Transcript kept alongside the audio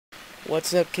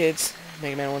What's up, kids?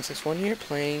 Mega Man 161 here,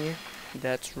 playing.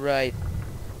 That's right.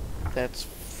 That's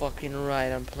fucking right.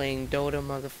 I'm playing Dota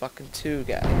motherfucking 2,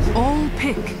 guys. All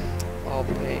pick. All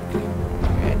pick.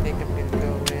 Okay, I think I'm gonna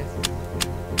go with.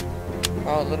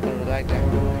 Oh, a little bit of lag there.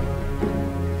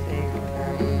 Thinking.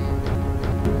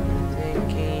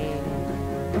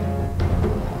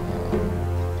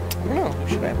 I don't know. Who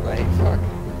should I play? Fuck.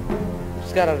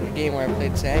 Just got out of a game where I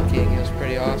played Sand King. It was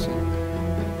pretty awesome.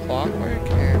 Clockwork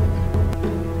or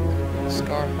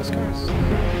Scar? What Scars?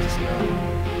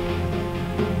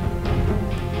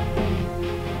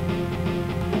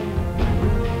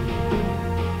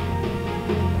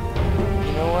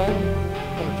 You know what?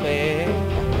 I'm gonna play.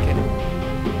 I'm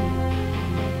kidding.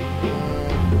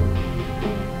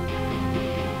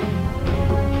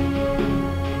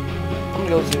 I'm gonna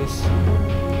go Zeus.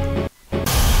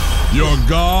 Your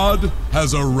god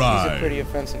has arrived. He's a pretty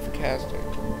offensive caster.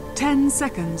 10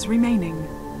 seconds remaining.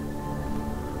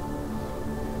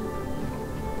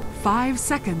 5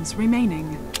 seconds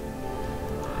remaining.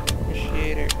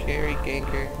 Initiator, carry,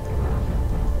 ganker.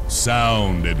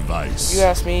 Sound advice. You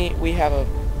ask me, we have a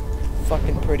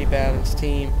fucking pretty balanced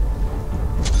team.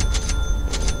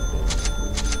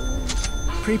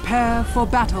 Prepare for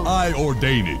battle. I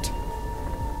ordain it.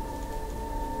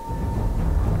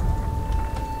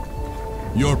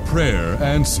 Your prayer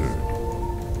answered.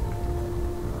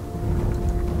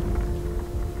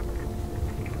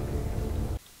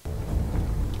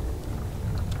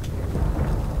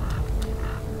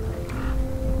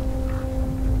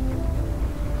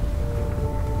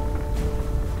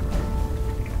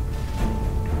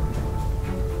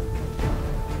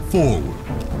 Forward.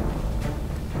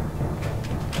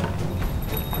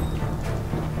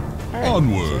 Right,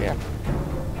 Onward. so yeah.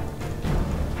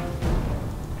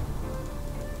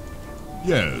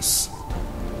 Yes.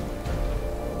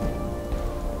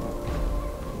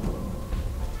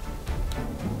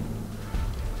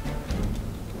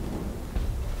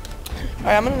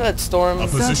 Alright, I'm gonna let Storm A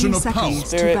position of 30 power. seconds.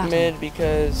 Spirit battle. mid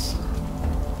because.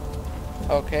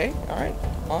 Okay, alright,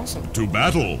 awesome. To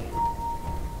battle.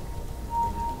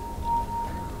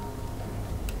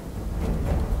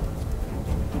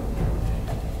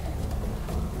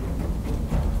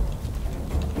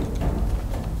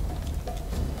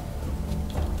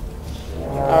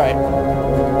 Alright,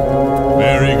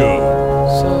 Very good.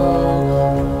 so.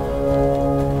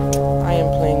 I am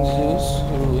playing Zeus,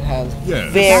 who has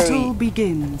Yes. Battle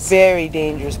begins. very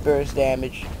dangerous burst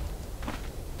damage.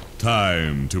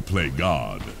 Time to play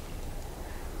God.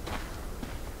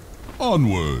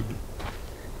 Onward.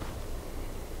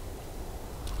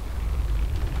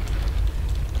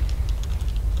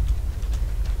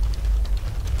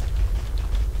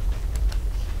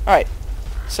 Alright,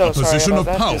 so A sorry position about of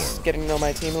that, power. just getting to know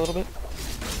my team a little bit.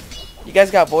 You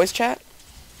guys got voice chat?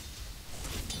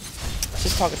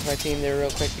 Just talking to my team there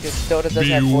real quick because Dota doesn't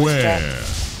have voice chat. Beware.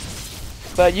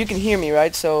 But you can hear me,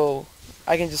 right? So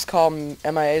I can just call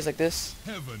MIAs like this.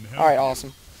 Heaven help Alright, you.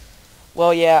 awesome.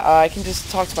 Well, yeah, I can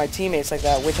just talk to my teammates like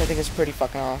that, which I think is pretty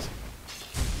fucking awesome.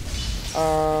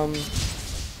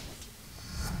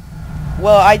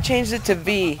 Well, I changed it to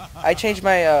V. I changed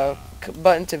my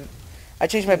button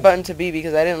to V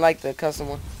because I didn't like the custom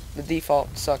one. The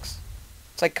default sucks.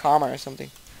 It's like comma or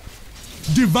something.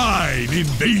 Divine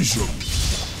invasion.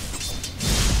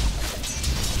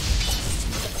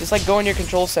 Just like go in your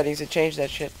control settings and change that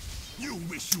shit. You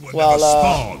wish you were Well,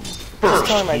 never spawned. Just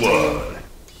telling my team.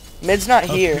 Mid's not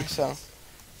here, so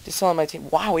just telling my team.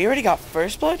 Wow, we already got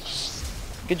first blood.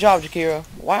 Good job, Jakiro.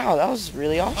 Wow, that was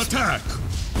really awesome. Attack.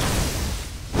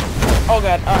 Oh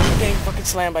god, I'm getting fucking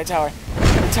slammed by tower.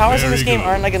 The towers in this Very game good.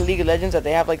 aren't like in League of Legends that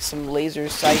they have like some laser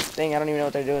sight thing. I don't even know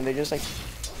what they're doing. They're just like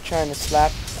trying to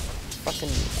slap, fucking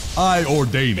I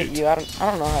ordain hit it. you. I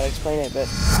don't know how to explain it, but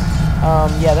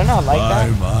yeah, they're not like By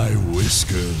that. my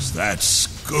whiskers, that's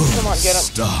good Come on, get 'em.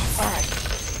 stuff.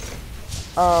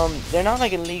 Alright. They're not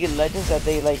like in League of Legends that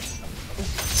they like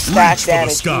stack Reach for the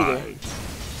damage sky.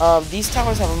 either. These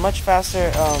towers have a much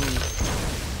faster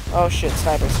oh shit,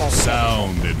 sniper.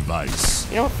 Sound advice.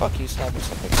 You know what? Fuck you, sniper.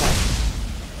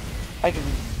 I could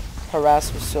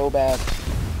harass me so bad.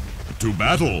 To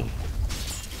battle.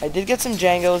 I did get some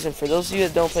Djangos, and for those of you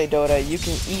that don't play Dota, you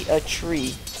can eat a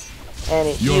tree, and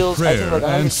it Your heals, I think, prayer like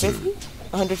 150? answered.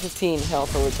 115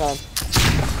 health over time.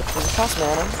 Does it cost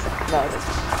mana? No, it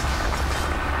doesn't.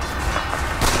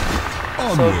 So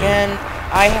Onward. again,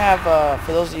 I have,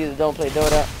 for those of you that don't play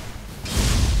Dota,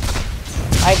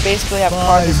 I basically have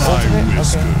By Carthage my ultimate.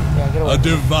 whisker, Okay, yeah, get away. a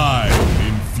divine I'm gonna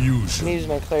infusion. use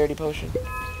my clarity potion.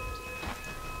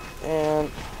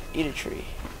 And eat a tree.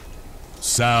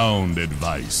 Sound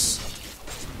advice.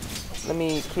 Let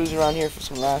me cruise around here for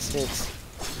some last hits.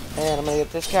 And I'm gonna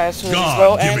get this guy as soon as he's God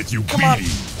low. give And it you come on.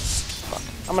 beatings. Fuck.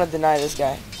 I'm gonna deny this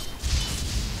guy.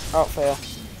 Oh, fail.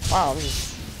 Wow, this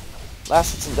is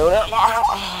last hits in Dota.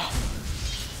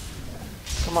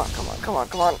 Come on, come on, come on,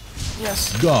 come on.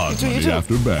 Yes. God you money too.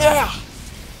 after bad. Yeah.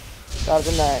 Gotta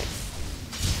deny.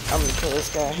 I'm gonna kill this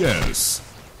guy. Yes.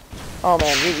 Oh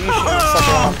man, you shouldn't have stuck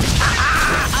around.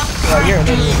 Yeah, you're an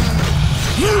idiot.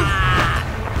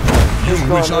 You He's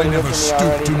wish going I really never good for me stooped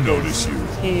already to because notice you.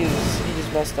 He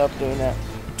just messed up doing that.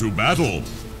 To battle.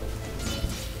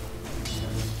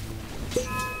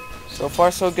 So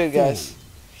far so good, guys.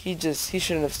 He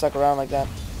shouldn't have stuck around like that.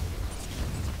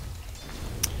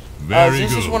 Very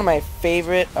Zeus good. is one of my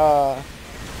favorite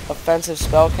offensive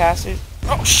spellcasters.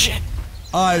 Oh shit!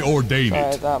 I ordain Sorry, I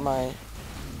it. thought my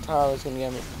tower was gonna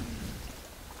get me.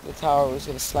 The tower was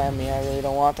gonna slam me. I really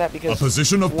don't want that A because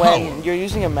position of when power. you're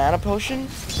using a mana potion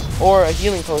or a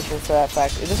healing potion for that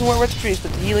fact, it doesn't work with the priest,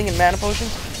 but the healing and mana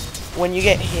potions, when you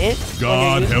get hit,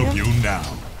 God when you're help using you now.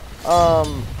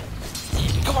 them,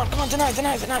 come on, deny.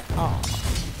 Oh.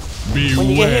 Beware. When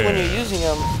you get hit when you're using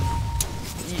them,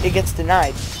 it gets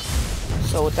denied.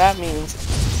 So what that means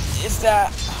is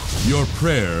that Your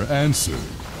prayer answered.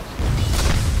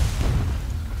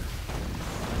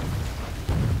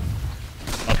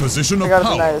 A position I of gotta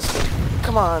deny power. this thing.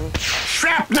 Come on.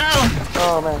 Shrapnel.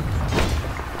 Oh man.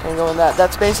 Can't go in that.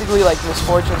 That's basically like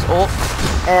Misfortune's ult.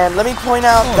 And let me point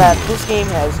out that this game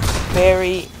has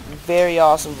very, very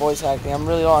awesome voice acting. I'm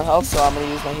really low on health, so I'm gonna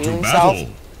use my To healing battle. salve.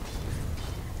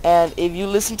 And if you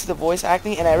listen to the voice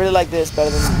acting, and I really like this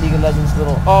better than League of Legends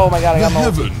little. Oh my god, I The got my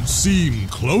ult. heavens seem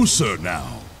closer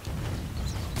now.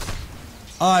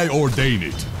 I ordain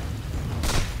it.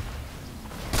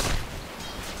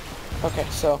 Okay,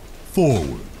 so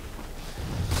Forward.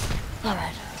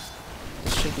 alright.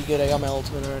 This should be good. I got my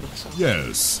ultimate already, so.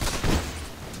 Yes.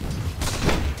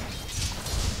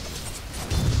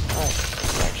 Alright.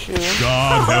 Back shoe.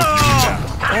 God help you now.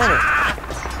 Damn it.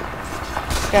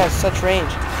 This guy has such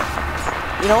range.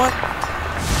 You know what?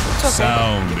 It's okay.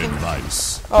 Sound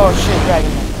advice. Oh shit,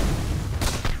 Dragon Man.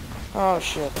 Oh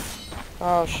shit.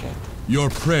 Oh shit. Your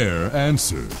prayer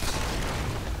answered.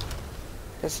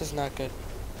 This is not good.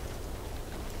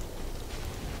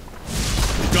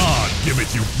 God give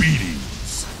it you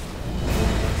beatings.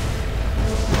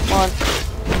 Come on.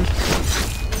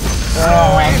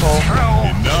 Oh,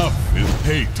 asshole. Enough is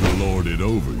paid to lord it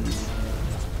over you.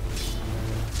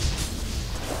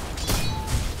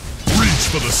 Reach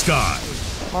for the sky.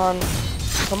 Come on.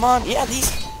 Come on. Yeah, these.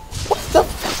 What the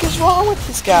fuck is wrong with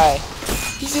this guy?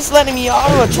 He's just letting me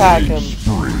auto attack him.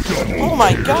 Oh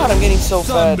my god, I'm getting so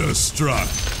fed. Thunderstruck.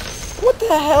 What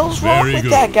the hell's wrong Very with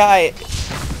good. that guy?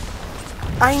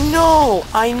 I know.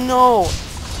 I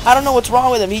don't know what's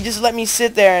wrong with him. He just let me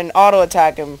sit there and auto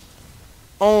attack him.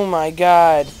 Oh my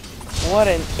god. What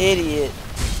an idiot.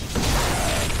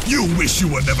 You wish you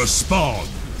were never spawned.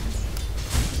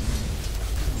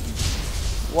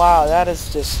 Wow, that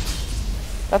is just.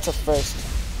 That's a first.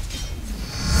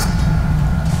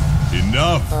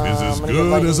 Enough is as I'm gonna get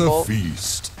good as a lightning bolt.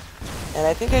 feast. And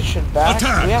I think I should back.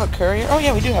 Attack! Do we have a courier? Oh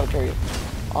yeah, we do have a courier.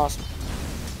 Awesome.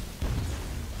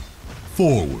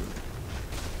 Forward.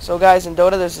 So guys, in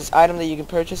Dota there's this item that you can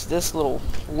purchase. This little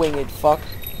winged fuck.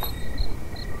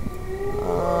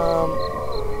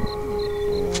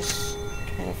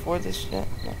 Can I afford this yet?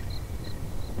 No.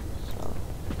 So.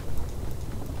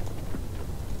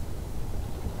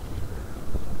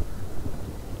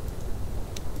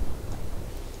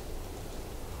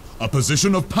 A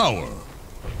position of power.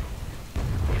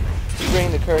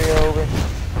 Bring the courier over.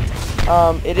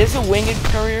 It is a winged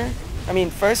courier. I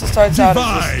mean, first it starts out as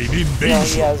Divine just, he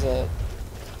invasion. has a.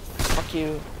 Fuck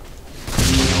you.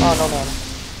 Oh no no.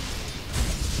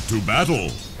 To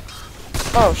battle.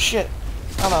 Oh shit.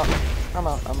 I'm out.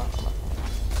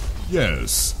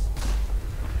 Yes.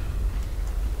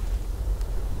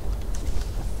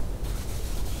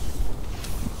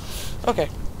 Okay.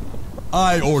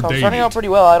 I So I'm ordain starting out it. pretty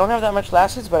well. I don't have that much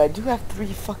last hits, but I do have 3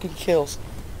 fucking kills.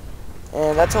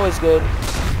 And that's always good.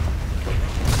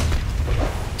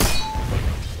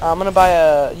 I'm gonna buy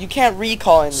a... You can't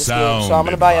recall in this game, so I'm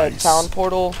gonna buy a advice. town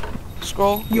portal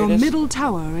scroll. Here Your it is. middle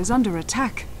tower is under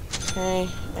attack. Okay,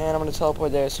 and I'm gonna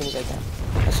teleport there as soon as I can.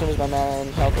 As soon as my mana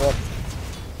and health are up.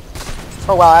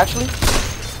 Oh wow, actually?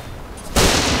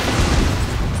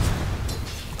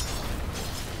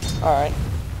 Alright.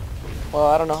 Well,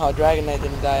 I don't know how Dragon Knight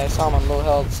didn't die. I saw him on low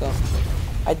health, so...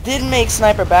 I did make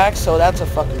Sniper back, so that's a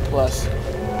fucking plus.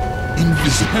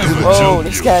 Invisibility. Whoa,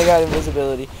 this guy got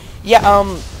invisibility. Yeah,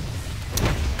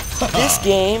 this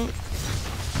game...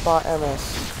 Bot MS.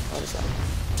 What is that?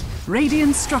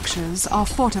 Radiant structures are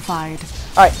fortified.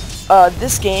 Alright,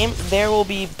 this game, there will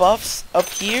be buffs up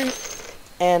here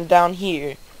and down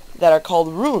here that are called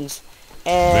runes.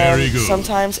 And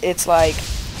sometimes it's like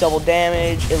double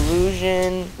damage,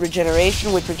 illusion,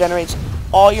 regeneration, which regenerates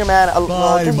all your mana.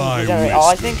 Well, it doesn't regenerate all,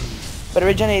 I think, but it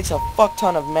regenerates a fuck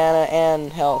ton of mana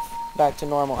and health back to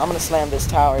normal. I'm gonna slam this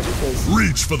tower because...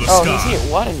 Reach for the oh, sky. he's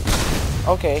here. What an...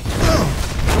 okay.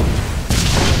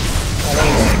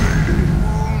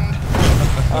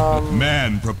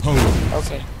 Man proposes.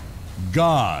 Okay.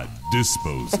 God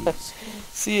disposes.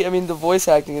 See, I mean, the voice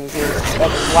acting in this game is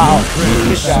epic. Wow.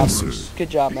 Good job. Good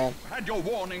job, man.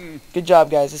 Good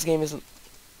job, guys. This game is...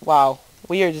 wow.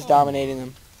 We are just dominating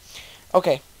them.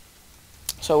 Okay.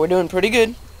 So, we're doing pretty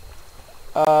good.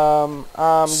 I'm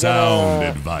Sound gonna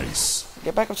advice.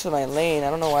 get back up to my lane. I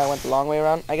don't know why I went the long way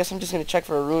around. I guess I'm just gonna check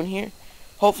for a rune here.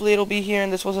 Hopefully it'll be here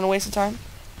and this wasn't a waste of time.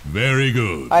 Very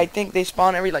good. I think they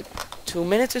spawn every, like, 2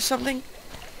 minutes or something.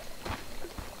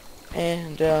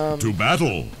 And, To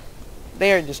battle.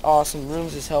 they are just awesome.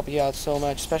 Runes just help you out so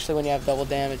much, especially when you have double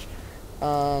damage.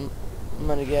 I'm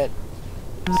gonna get...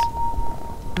 dude,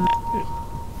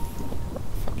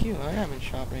 fuck you, I am in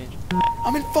shot range.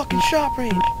 I'm in fucking shot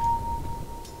range!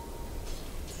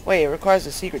 Wait, it requires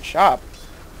a secret shop.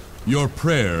 Your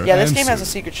prayer Yeah, this game has a answered.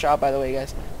 secret shop, by the way,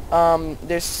 guys.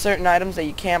 There's certain items that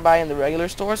you can't buy in the regular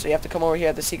store, so you have to come over here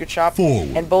at the secret shop. Forward.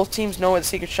 And both teams know where the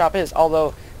secret shop is.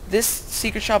 Although this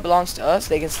secret shop belongs to us,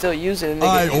 they can still use it. And they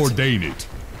I can, ordain it.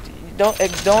 don't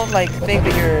like think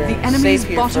that you're The enemy's safe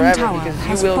here bottom forever tower because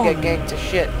has you will fallen. get ganked to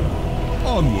shit.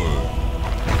 Onward.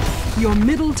 Your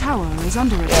middle tower is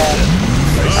under attack.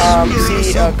 Yeah.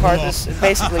 See, Karthus,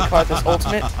 basically Karthus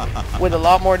ultimate with a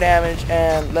lot more damage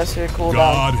and lesser cooldown.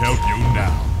 God help you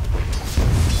now.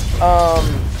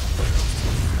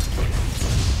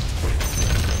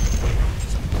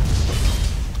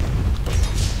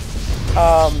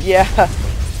 Yeah,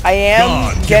 I am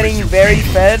God, getting give it very you.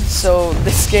 fed, so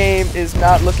this game is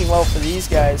not looking well for these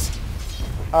guys.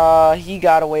 He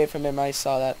got away from him, I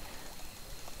saw that.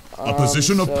 A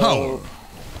position of so power.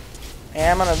 I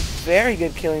am on a very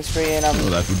good killing spree, and I'm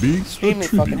Well, that would be extremely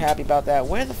fucking happy about that.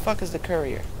 Where the fuck is the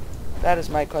courier? That is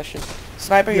my question.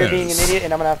 Sniper, you're being an Yes. idiot,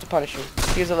 and I'm gonna have to punish you.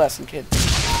 Here's a lesson, kid.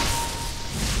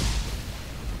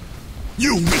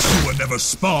 You wish you were never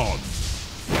spawned.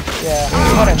 Yeah,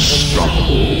 what an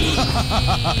idiot.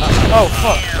 Oh,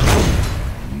 fuck.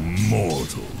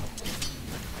 Mortal.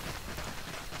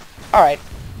 Alright.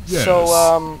 Yes. So,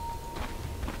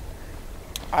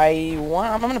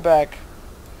 I'm gonna back.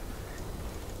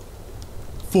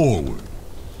 Forward.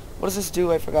 What does this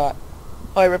do? I forgot.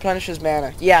 Oh, it replenishes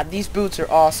mana. Yeah, these boots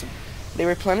are awesome. They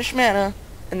replenish mana,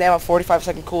 and they have a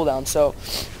 45-second cooldown, so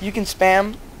you can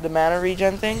spam the mana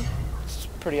regen thing. It's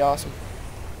pretty awesome.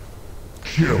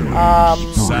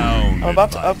 Sound I'm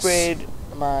about to advice. upgrade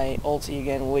my ulti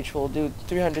again, which will do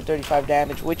 335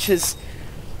 damage, which is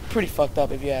pretty fucked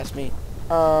up if you ask me.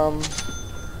 Okay.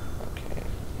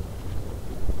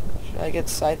 Should I get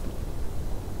scythe?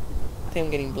 I think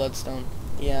I'm getting bloodstone.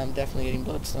 Yeah, I'm definitely getting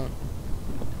bloodstone.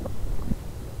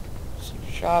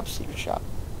 Secret shop, secret shop.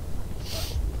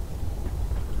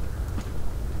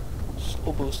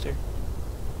 Soul booster.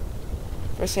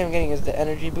 First thing I'm getting is the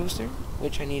energy booster,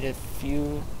 which I need a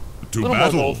To little more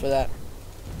battle. gold for that.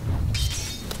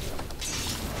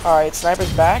 Alright,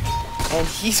 Sniper's back, and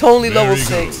he's only level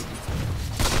Very 6.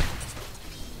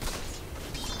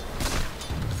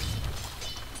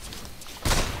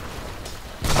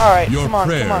 Alright, Your come on,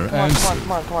 prayer come on, come on, come on, answered.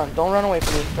 come on, come on. Don't run away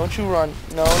from me. Don't you run.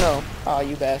 No, no. Ah,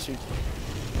 you bastard.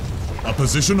 A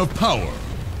position of power.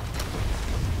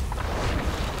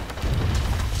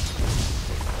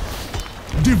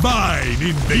 Divine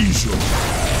invasion.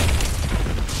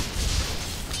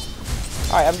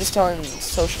 Alright, I'm just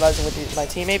socializing with my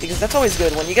teammate because that's always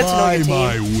good. When you get to know By your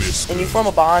my team whisper. and you form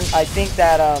a bond, I think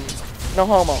that, no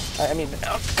homo. I mean,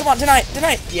 oh, come on, tonight.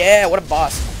 Yeah, what a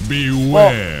boss.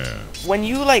 Beware. When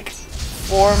you, like,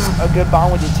 form a good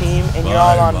bond with your team and you're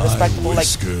all on respectable, like,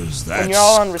 when you're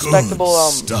all on respectable,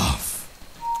 stuff.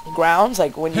 grounds,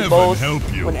 like when you Heaven both, help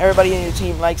you. when everybody in your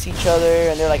team likes each other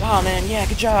and they're like, oh man, yeah,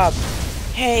 good job.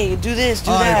 Hey, do this,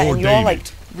 do I that, and you all ordain like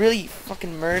it. really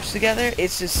fucking merge together.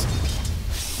 It's just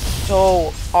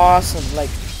so awesome. Like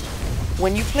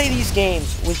when you play these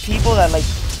games with people that like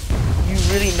you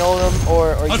really know them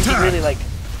or you Attack. can really like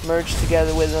merge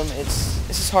together with them. It's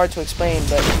just hard to explain,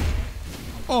 but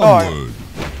Onward.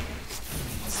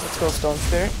 let's go, Stone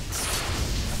Spirit.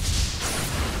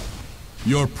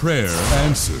 Your prayer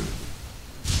answered.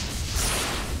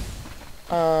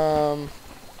 Um,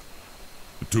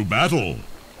 To battle.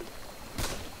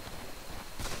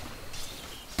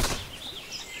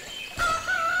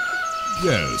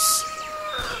 Yes.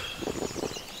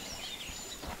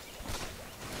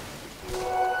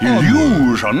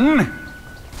 Illusion.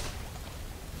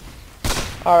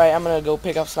 Alright, I'm gonna go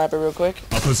pick up sniper real quick.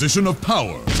 A position of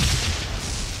power.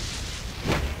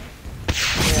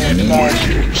 And,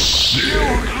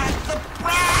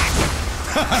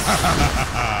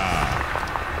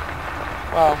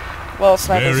 wow. Well,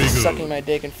 sniper's Very just good. sucking my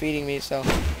dick and feeding me, so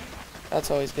that's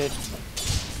always good.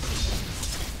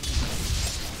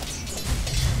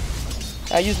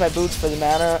 I use my boots for the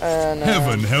mana, and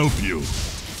Heaven help you.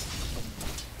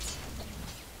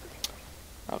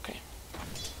 okay.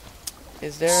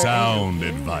 Is there Sound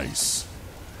any- advice.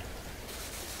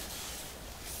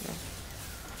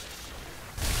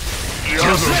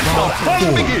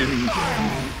 Fun begins.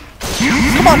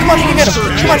 Come on, you can get him.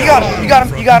 Come on, you got him. You got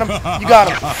him. You got him. You got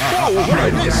him.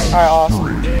 Alright,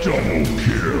 awesome. Double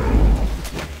kill.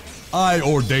 I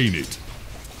ordain it.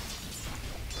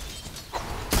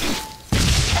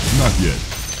 Not yet.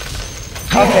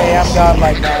 Okay, I'm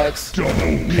godlike now. It's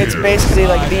It's basically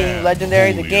like being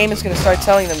legendary. The game is gonna start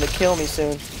telling them to kill me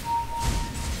soon.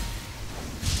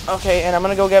 Okay, and I'm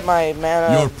gonna go get my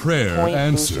mana Your prayer point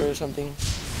answered. booster or something.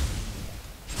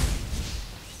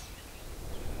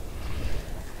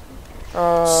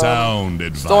 Sound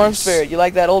advice. Storm Spirit, you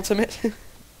like that ultimate?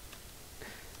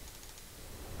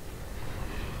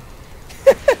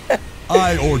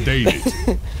 I ordain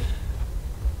it.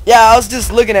 Yeah, I was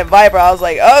just looking at Viper. I was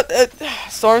like, oh,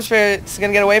 Storm Spirit's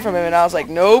gonna get away from him, and I was like,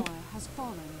 nope. Has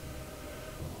fallen.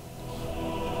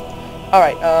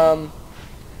 Alright,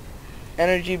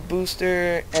 energy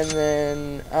booster, and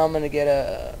then I'm gonna get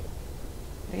a...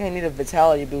 I think I need a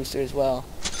vitality booster as well.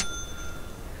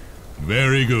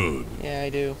 Very good. Yeah, I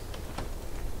do.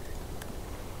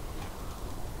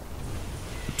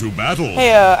 To battle.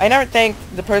 Hey, I never thanked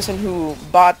the person who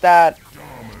bought that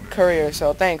courier,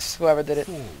 so thanks, whoever did it.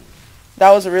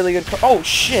 That was a really good... Oh,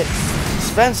 shit!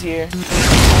 Sven's here. Position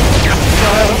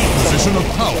of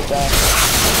power.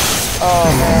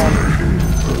 Oh, man.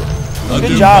 A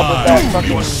Good job with that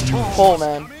divine fucking pull,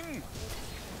 man.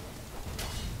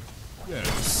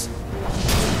 Yes.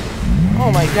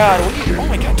 Oh my god, oh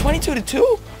my god, 22 to 2?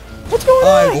 What's going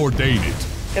I on? ordain it.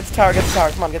 Get the tower,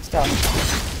 come on, get the tower.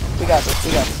 We got this,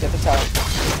 get the tower. Get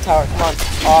the tower, come on.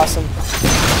 Awesome.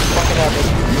 Fucking epic.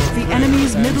 The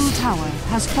enemy's middle tower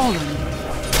has fallen.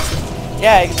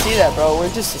 Yeah, I can see that, bro. We're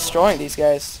just destroying these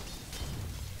guys.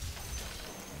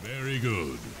 Very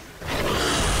good.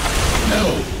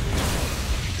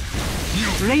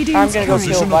 Radiant's I'm gonna go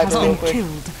courier kill Viper has real been quick.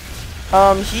 killed.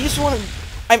 He's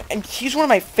one of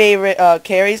my favorite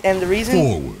carries, and the reason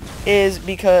Forward. is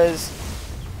because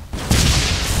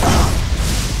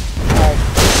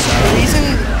the reason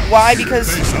why, because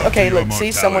okay, look,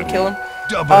 see, someone kill him.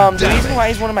 The reason why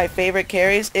he's one of my favorite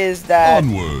carries is that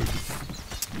Onward.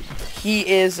 he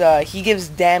is he gives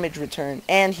damage return,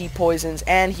 and he poisons,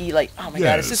 and he like, oh my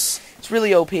god, it's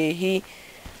really OP.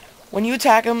 When you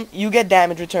attack him, you get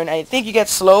damage return, and I think you get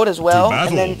slowed as well,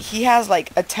 and then he has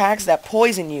like attacks that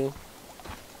poison you.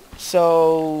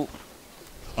 So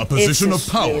A position of just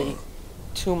power. really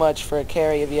too much for a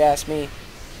carry, if you ask me.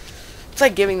 It's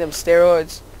like giving them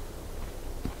steroids.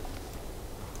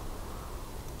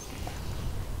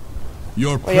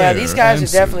 Your Well, prayer yeah, these guys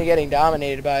answered. are definitely getting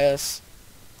dominated by us.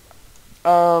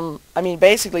 I mean,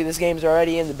 basically, this game's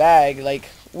already in the bag. Like,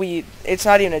 it's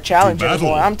not even a challenge To battle.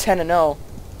 anymore. I'm 10-0.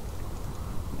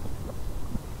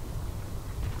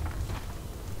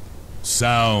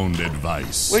 Sound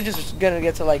advice. We're just gonna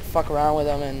get to like fuck around with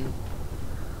them and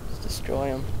just destroy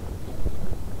them.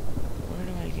 Where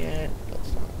do I get?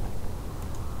 That's not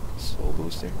soul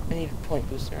booster. I need a point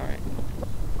booster. All right.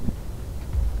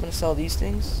 I'm gonna sell these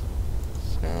things.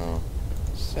 Sell.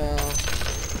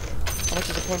 How much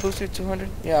is the point booster? 200.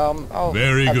 Yeah, I'll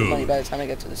Very have good. the money by the time I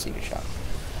get to the secret shop.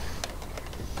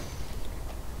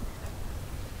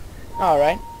 All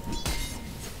right.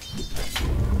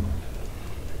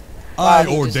 I He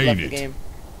just ordain left the it. game.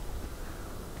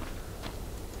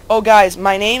 Oh, guys,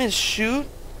 my name is Shoot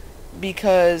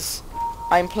because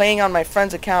I'm playing on my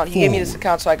friend's account. He gave me this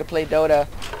account so I could play Dota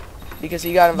because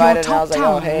he got invited, and I top was like, oh,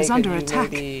 tower hey, is could under you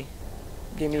attack. maybe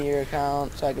give me your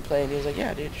account so I could play? And he was like,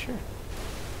 yeah, dude, sure.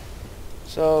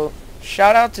 So,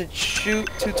 shout out to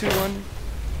Shoot221.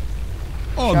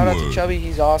 Shout out to Onward. Chubby,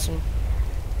 he's awesome.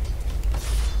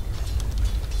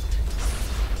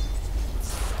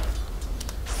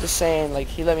 Just saying, like,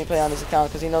 he let me play on his account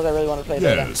because he knows I really want to play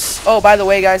Dota. Yes. Oh, by the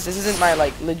way, guys, this isn't my,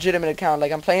 like, legitimate account.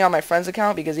 Like, I'm playing on my friend's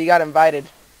account because he got invited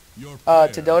Your to prayer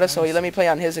Dota, so he let me play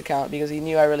on his account because he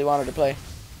knew I really wanted to play.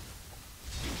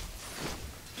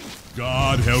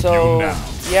 God help So, you now.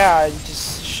 yeah,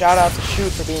 just shout out to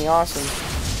Shoot for being awesome.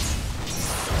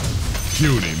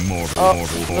 Puny mortal, Oh,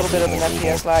 mortal, a little bit of an mortal,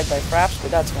 FPS lag by Fraps,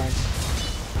 but that's fine.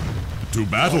 To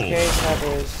battle. Okay,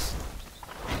 snipers.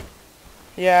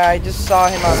 Yeah, I just saw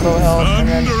him on low health, and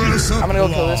then I'm gonna go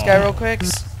kill this guy real quick.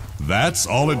 That's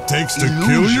all it takes to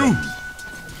kill you?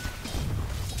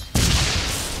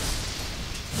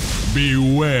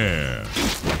 Beware.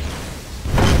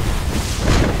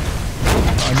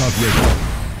 I'm not ready.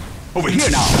 Over here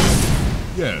now.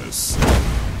 Yes.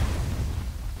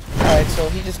 Alright, so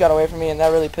he just got away from me, and that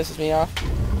really pisses me off.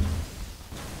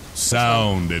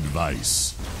 Sound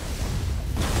advice.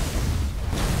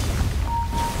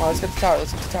 Well, let's get the tower,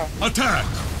 let's get the tower. Attack!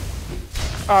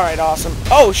 Alright, awesome.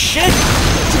 Oh, shit!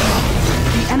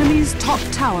 The enemy's top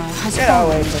tower has Get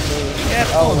fallen. away from me. Get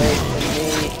away from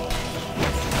me.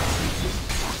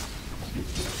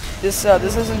 This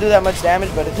doesn't do that much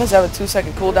damage, but it does have a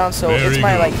 2-second cooldown, so Very it's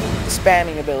my, good. like,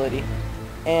 spamming ability.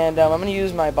 And I'm gonna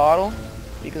use my bottle,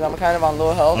 because I'm kind of on low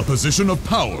A health. position of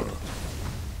power.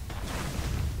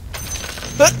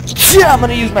 Yeah, I'm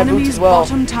gonna use my boots Enemy's as well.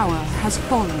 bottom tower has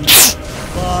fallen.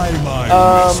 By my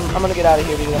wrist. I'm gonna get out of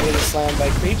here because I'm gonna get slammed by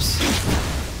creeps.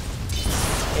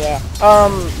 Yeah.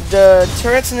 The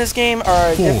turrets in this game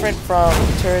are different from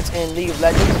the turrets in League of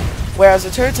Legends. Whereas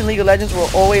the turrets in League of Legends will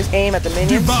always aim at the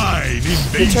minions, Divine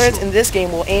the turrets invasion. in this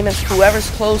game will aim at whoever's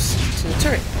close to the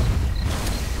turret.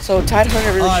 So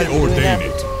Tidehunter really I shouldn't be doing ordain that.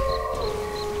 it.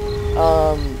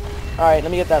 Alright,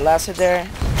 let me get that last hit there.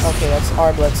 Okay, that's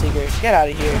our Bloodseeker. Get out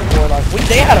of here, Warlock. Wait,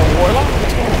 they had a Warlock?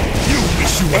 What's going on? You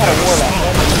wish you They had a Warlock.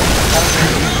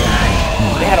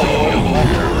 They had a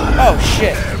Warlock. Oh,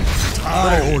 shit.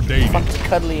 I ordain it. Fucking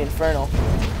cuddly Infernal.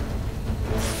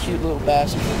 Cute little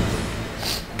bastard.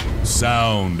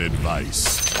 Sound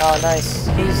advice. Oh, nice.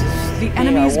 He's The being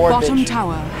enemy's our war bottom bitch.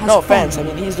 tower has No offense, I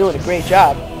fallen. mean, he's doing a great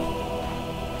job.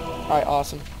 Alright,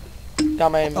 awesome.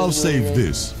 Got my I'll invisibility save ring.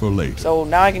 this for later. So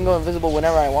now I can go invisible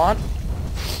whenever I want.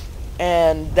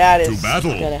 And that is To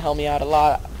battle. gonna help me out a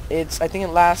lot. I think it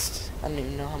lasts, I don't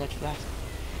even know how much it lasts.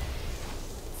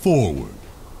 Forward.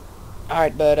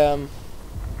 Alright, but I'm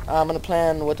gonna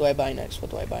plan, what do I buy next? What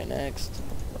do I buy next?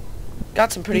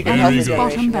 Got some pretty The good health enemy's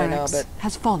regeneration bottom right now, barracks but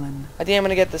has fallen. I think I'm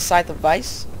gonna get the Scythe of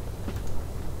Vice,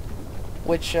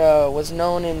 which was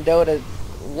known in Dota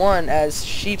 1 as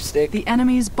Sheepstick, The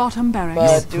enemy's bottom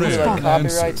barracks but due has to like fallen.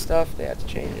 copyright stuff, they had to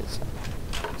change it. So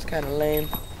it's kind of lame,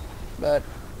 but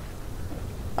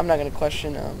I'm not gonna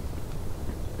question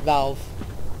Valve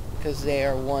because they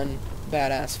are one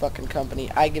badass fucking company.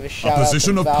 I give a shout A out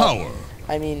position to of Valve. power.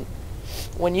 I mean,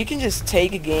 when you can just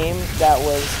take a game that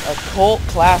was a cult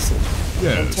classic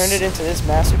and Yes. turn it into this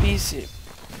masterpiece,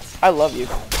 I love you.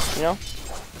 You know?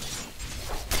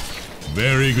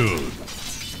 Very good.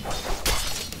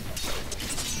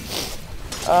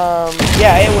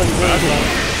 Yeah, it was really fun.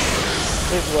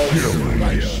 It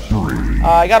was.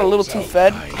 I got a little too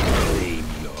fed,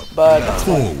 but that's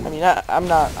fine. I mean,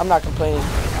 I'm not complaining.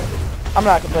 I'm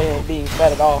not complaining of being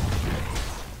fed at all.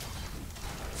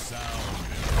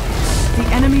 The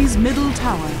enemy's middle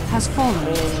tower has I fallen.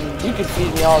 mean, you could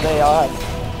feed me all day. I'll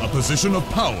have. A position of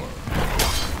power.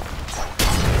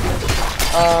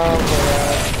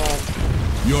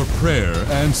 Your prayer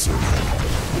answered.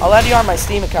 I'll add you on my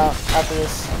Steam account after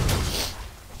this.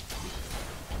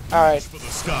 Alright, For the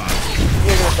sky.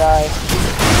 you're gonna die.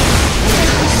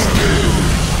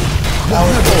 That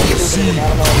was pretty stupid. I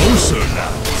don't know. Closer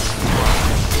now.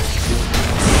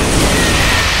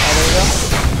 Oh, there you go.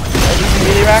 Are these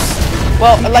melee racks?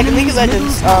 Well, like in League of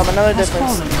Legends, another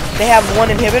difference. They have one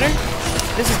inhibitor.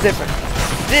 This is different.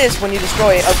 This, when you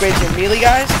destroy it, upgrades your melee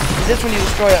guys. This, when you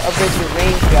destroy it, upgrades your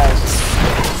ranged guys.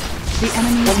 The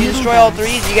enemy's When you middle destroy all barracks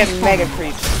three, you get has mega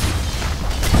fallen. creeps.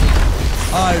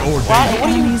 I ordain What it. are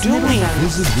you Enemy's middle doing?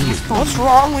 barracks has fallen. What's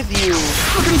wrong with you?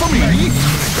 Looking for me?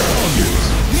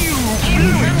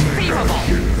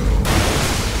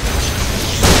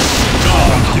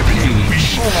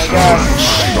 Oh my god.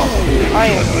 I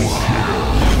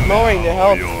am lowering the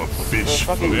health Your for fish.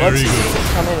 fucking Very Bloodseekers good.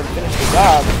 to come in and finish the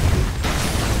job.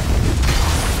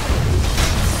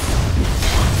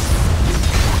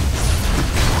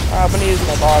 I'm gonna use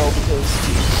my bottle because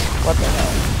what the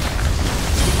hell?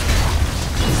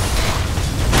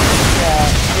 Yeah,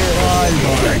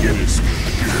 here it is.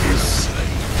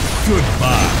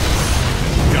 Goodbye.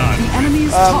 God. The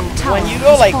enemy's top tower When you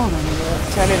go has like fallen.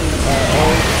 10 and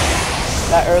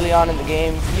that early on in the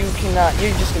game, you cannot.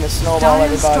 You're just gonna snowball Dire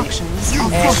everybody. structures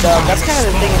are And fortified. that's kind of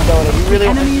the thing in Dota. You really,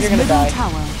 Enemy's you're gonna middle die.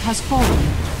 tower has fallen.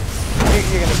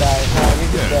 You're gonna die. No,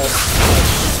 you're just dead.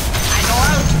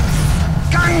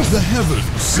 The heavens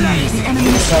see. The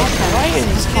enemy's top Why barracks are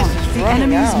these has kids fallen. just The running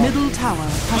enemy's out. middle tower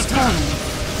has fallen.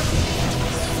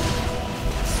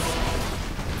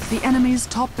 The enemy's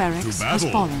top barracks has battle.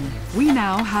 fallen. We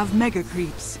now have mega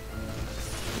creeps.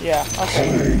 Yeah,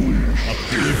 okay.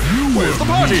 Where's the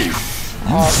party?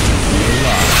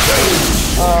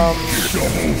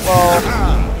 Well,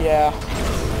 yeah.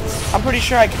 I'm pretty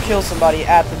sure I could kill somebody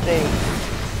at the thing.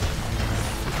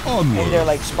 In their, Onward.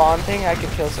 like, spawn thing, I could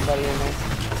kill somebody in there.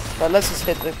 But let's just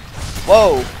hit the...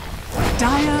 Whoa!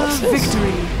 Dire What's this?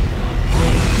 victory.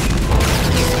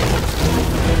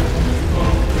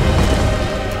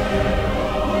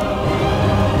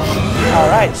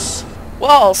 Alright.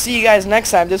 Well, I'll see you guys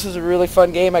next time. This was a really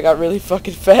fun game. I got really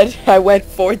fucking fed. I went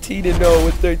 14-0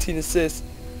 with 13 assists.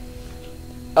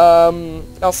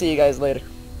 I'll see you guys later.